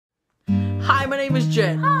Hi, my name is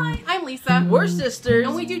Jen. Hi, I'm Lisa. We're sisters.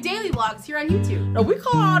 And we do daily vlogs here on YouTube. Now, we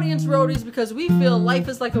call our audience Roadies because we feel life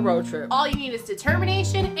is like a road trip. All you need is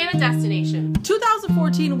determination and a destination.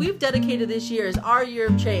 2014, we've dedicated this year as our year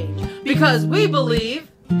of change. Because we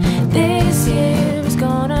believe this year is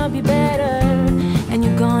gonna be better. And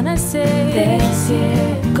you're gonna say this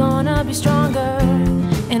year gonna be stronger.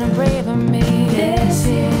 And I'm braver me this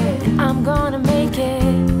year. And I'm gonna make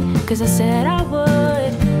it. Cause I said I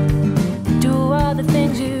would do all the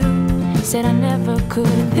things you said I never could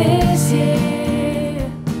this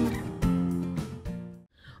year.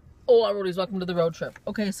 Hola, Roadies, welcome to the road trip.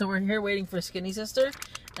 Okay, so we're here waiting for Skinny Sister,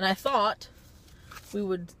 and I thought we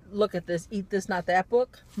would look at this Eat This Not That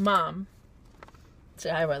book. Mom, say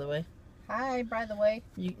hi, by the way. Hi, by the way.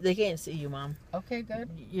 They can't see you, Mom. Okay, good.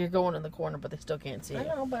 You're going in the corner, but they still can't see you. I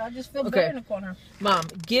know, but I just feel better in the corner. Mom,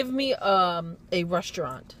 give me a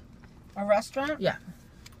restaurant. A restaurant? Yeah.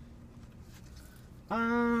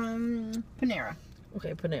 Panera.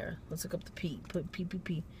 Okay, Panera. Let's look up the P.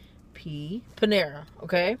 Panera,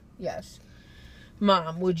 okay? Yes.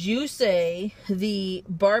 Mom, would you say the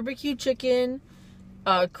barbecue chicken,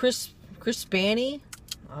 crispani?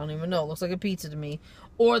 I don't even know. Looks like a pizza to me.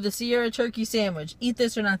 Or the Sierra turkey sandwich. Eat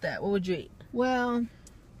this or not that. What would you eat? Well,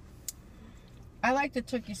 I like the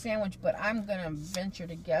turkey sandwich, but I'm going to venture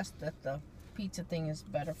to guess that the pizza thing is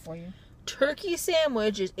better for you. Turkey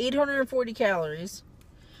sandwich is 840 calories,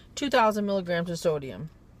 2,000 milligrams of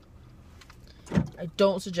sodium. I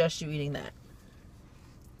don't suggest you eating that.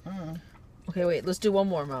 Okay, wait. Let's do one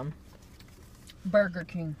more, Mom. Burger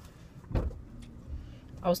King.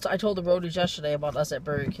 I told the Roadies yesterday about us at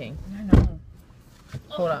Burger King. I know.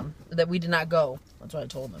 Hold on. That we did not go. That's what I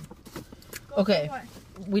told them. Okay.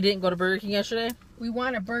 We didn't go to Burger King yesterday? We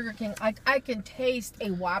want a Burger King. I can taste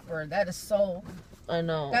a Whopper. That is so... I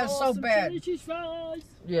know. That's so bad.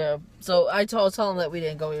 Yeah. So I told them that we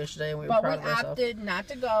didn't go yesterday and we were proud of ourselves. But we opted not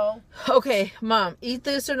to go. Okay, Mom. Eat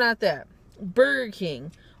this or not that. Burger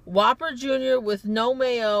King. Whopper Jr. with no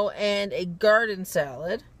mayo and a garden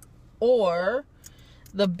salad. Or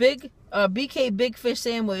the BK Big Fish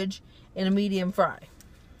sandwich and a medium fry.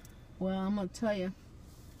 Well, I'm going to tell you.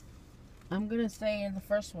 I'm going to say the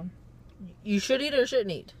first one. You should eat or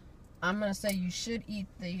shouldn't eat? I'm going to say you should eat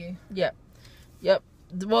the... Yep. Yep.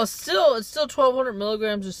 Well, it's still 1,200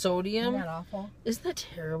 milligrams of sodium. Isn't that awful? Isn't that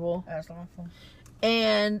terrible? That's awful.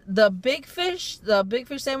 And the big fish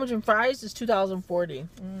sandwich and fries is 2,040.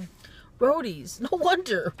 Roadies. No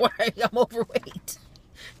wonder why I'm overweight.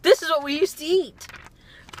 This is what we used to eat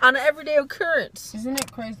on an everyday occurrence. Isn't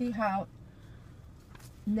it crazy how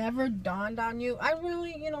never dawned on you? I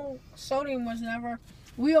really, sodium was never...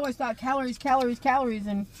 We always thought calories,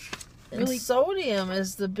 and really... And sodium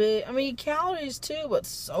is the big... I mean, calories too, but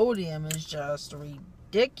sodium is just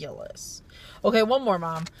ridiculous. Okay, one more,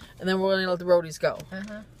 Mom, and then we're going to let the Roadies go.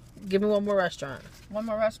 Give me one more restaurant. One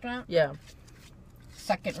more restaurant? Yeah.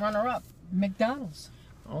 Second runner-up, McDonald's.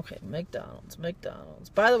 Okay, McDonald's.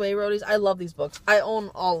 By the way, Roadies, I love these books. I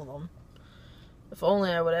own all of them. If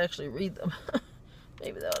only I would actually read them.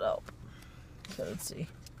 Maybe that would help. Okay, let's see.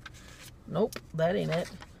 Nope, that ain't it.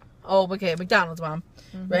 Oh, okay, McDonald's, Mom.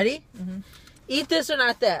 Ready? Eat this or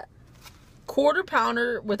not that. Quarter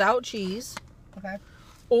pounder without cheese. Okay.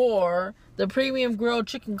 Or the premium grilled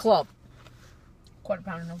chicken club. Quarter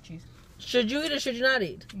pounder, no cheese. Should you eat or should you not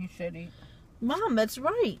eat? You should eat. Mom, that's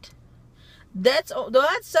right. That's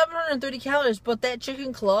 730 calories, but that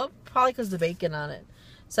chicken club, probably because of the bacon on it,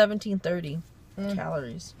 1,730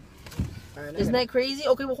 calories. Right, Isn't that crazy?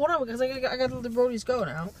 Okay, well, hold on, because I got to let the Roadies go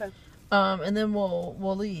now. Okay. And then we'll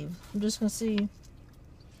leave. I'm just gonna see.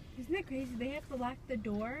 Isn't that crazy? They have to lock the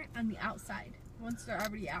door on the outside once they're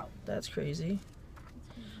already out. That's crazy.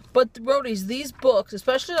 But the Roadies, these books,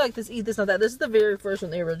 especially like this Eat This Not That, this is the very first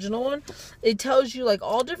one, the original one. It tells you like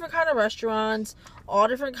all different kind of restaurants, all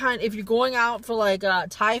different kind. If you're going out for like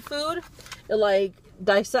Thai food, it like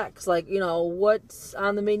dissects like what's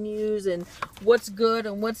on the menus and what's good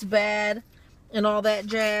and what's bad and all that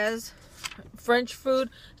jazz. French food,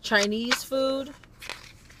 Chinese food.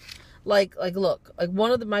 Like look, like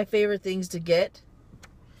one of my favorite things to get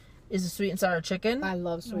is the sweet and sour chicken. I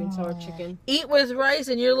love sweet and sour chicken. Eat with rice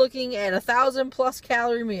and you're looking at 1,000+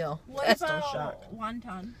 calorie meal. What That's about no shock.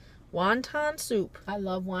 wonton soup. I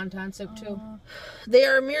love wonton soup too. They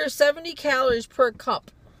are a mere 70 calories per cup.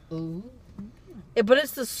 Ooh. But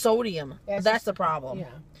it's the sodium. That's the problem.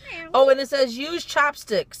 Yeah. Oh, and it says use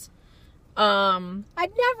chopsticks. I'd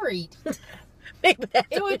never eat. Maybe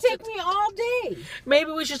it would take me all day. Maybe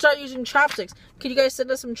we should start using chopsticks. Could you guys send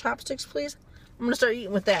us some chopsticks, please? I'm going to start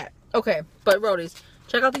eating with that. Okay, but Roadies,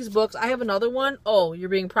 check out these books. I have another one. Oh, you're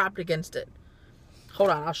being propped against it. Hold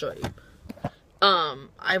on, I'll show you.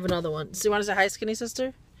 I have another one. So you want to say hi, skinny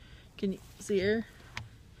sister? Can you see her?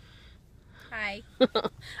 Hi.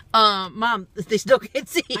 Mom, they still can't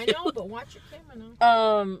see you. I know, but watch your camera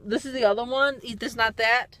now. This is the other one. Eat This Not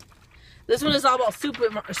That. This one is all about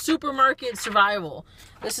supermarket survival.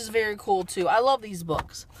 This is very cool too. I love these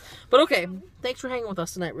books. But okay, thanks for hanging with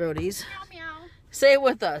us tonight, Roadies. Meow meow. Say it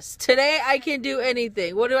with us. Today I can do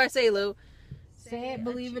anything. What do I say, Lou? Say it,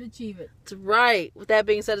 believe it, achieve it. That's right. With that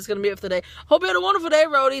being said, it's going to be it for today. Hope you had a wonderful day,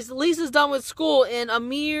 Roadies. Lisa's done with school in a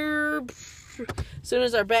mere... As soon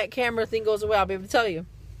as our back camera thing goes away, I'll be able to tell you.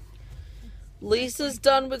 Lisa's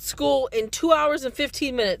done with school in 2 hours and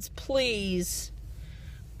 15 minutes. Please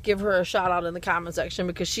give her a shout out in the comment section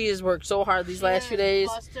because she has worked so hard these last few days.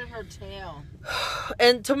 Busted her tail.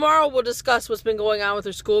 And tomorrow we'll discuss what's been going on with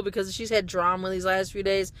her school because she's had drama these last few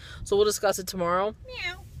days. So we'll discuss it tomorrow.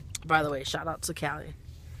 Meow. By the way, shout out to Callie.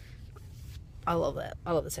 I love that.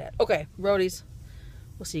 I love this hat. Okay, Roadies.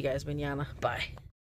 We'll see you guys, manana. Bye.